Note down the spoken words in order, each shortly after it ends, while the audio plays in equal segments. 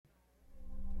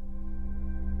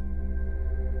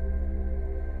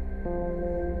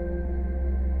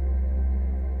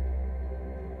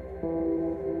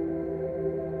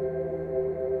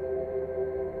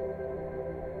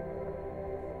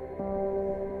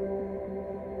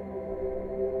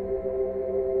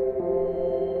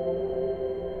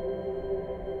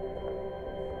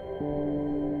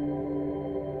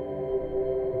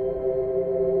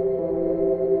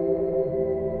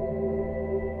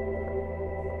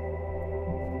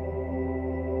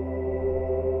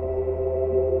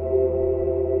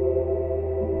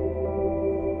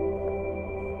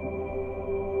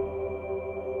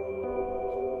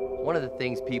of the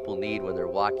things people need when they're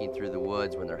walking through the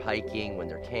woods, when they're hiking, when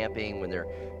they're camping, when they're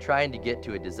trying to get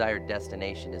to a desired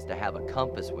destination is to have a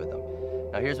compass with them.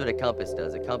 Now here's what a compass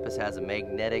does. A compass has a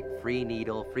magnetic free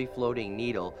floating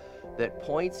needle that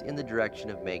points in the direction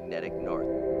of magnetic north.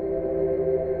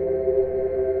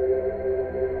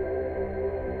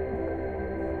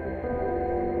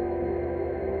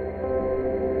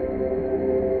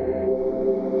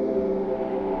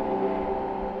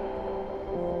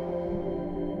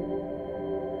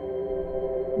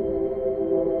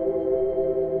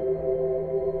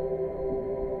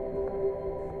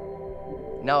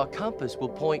 Now, a compass will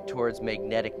point towards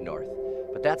magnetic north,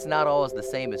 but that's not always the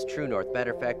same as true north.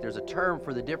 Matter of fact, there's a term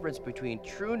for the difference between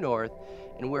true north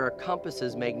and where a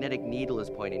compass's magnetic needle is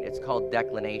pointing. It's called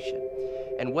declination.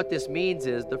 And what this means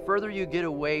is the further you get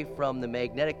away from the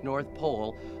magnetic north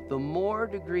pole, the more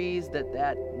degrees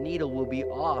that needle will be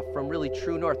off from really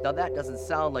true north. Now, that doesn't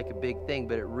sound like a big thing,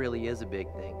 but it really is a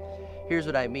big thing. Here's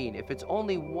what I mean. If it's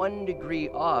only 1 degree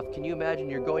off, can you imagine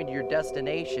you're going to your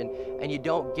destination and you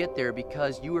don't get there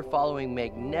because you were following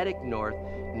magnetic north,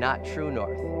 not true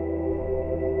north?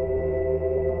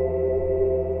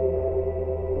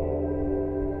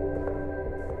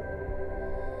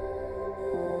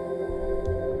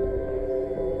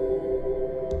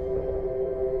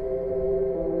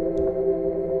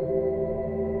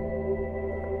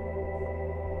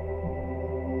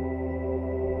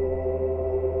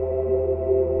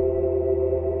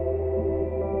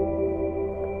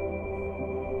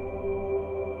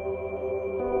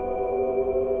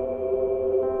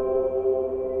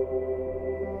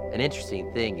 An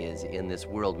interesting thing is, in this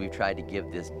world, we've tried to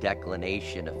give this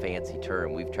declination a fancy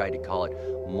term. We've tried to call it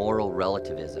moral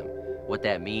relativism. What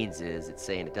that means is it's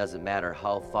saying it doesn't matter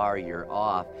how far you're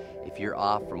off. If you're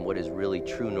off from what is really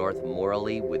true north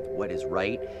morally with what is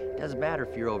right, it doesn't matter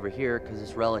if you're over here because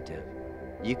it's relative.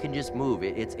 You can just move.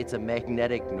 It's a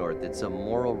magnetic north. It's a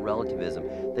moral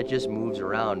relativism that just moves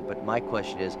around. But my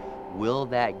question is, will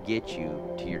that get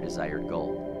you to your desired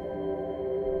goal?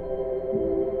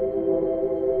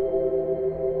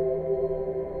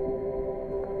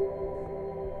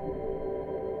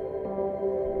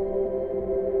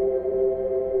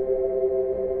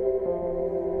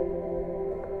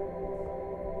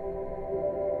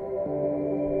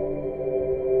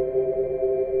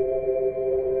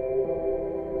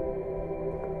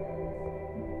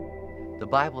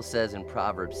 The Bible says in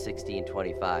Proverbs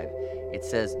 16:25, it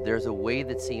says, "There's a way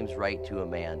that seems right to a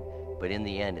man, but in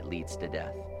the end it leads to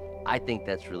death." I think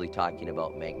that's really talking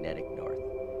about magnetic north.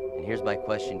 And here's my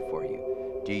question for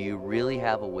you. Do you really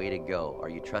have a way to go? Are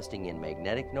you trusting in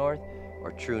magnetic north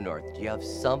or true north? Do you have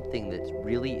something that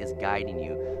really is guiding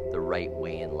you the right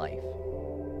way in life?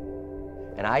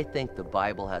 And I think the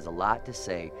Bible has a lot to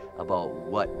say about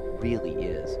what really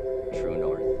is true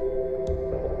north.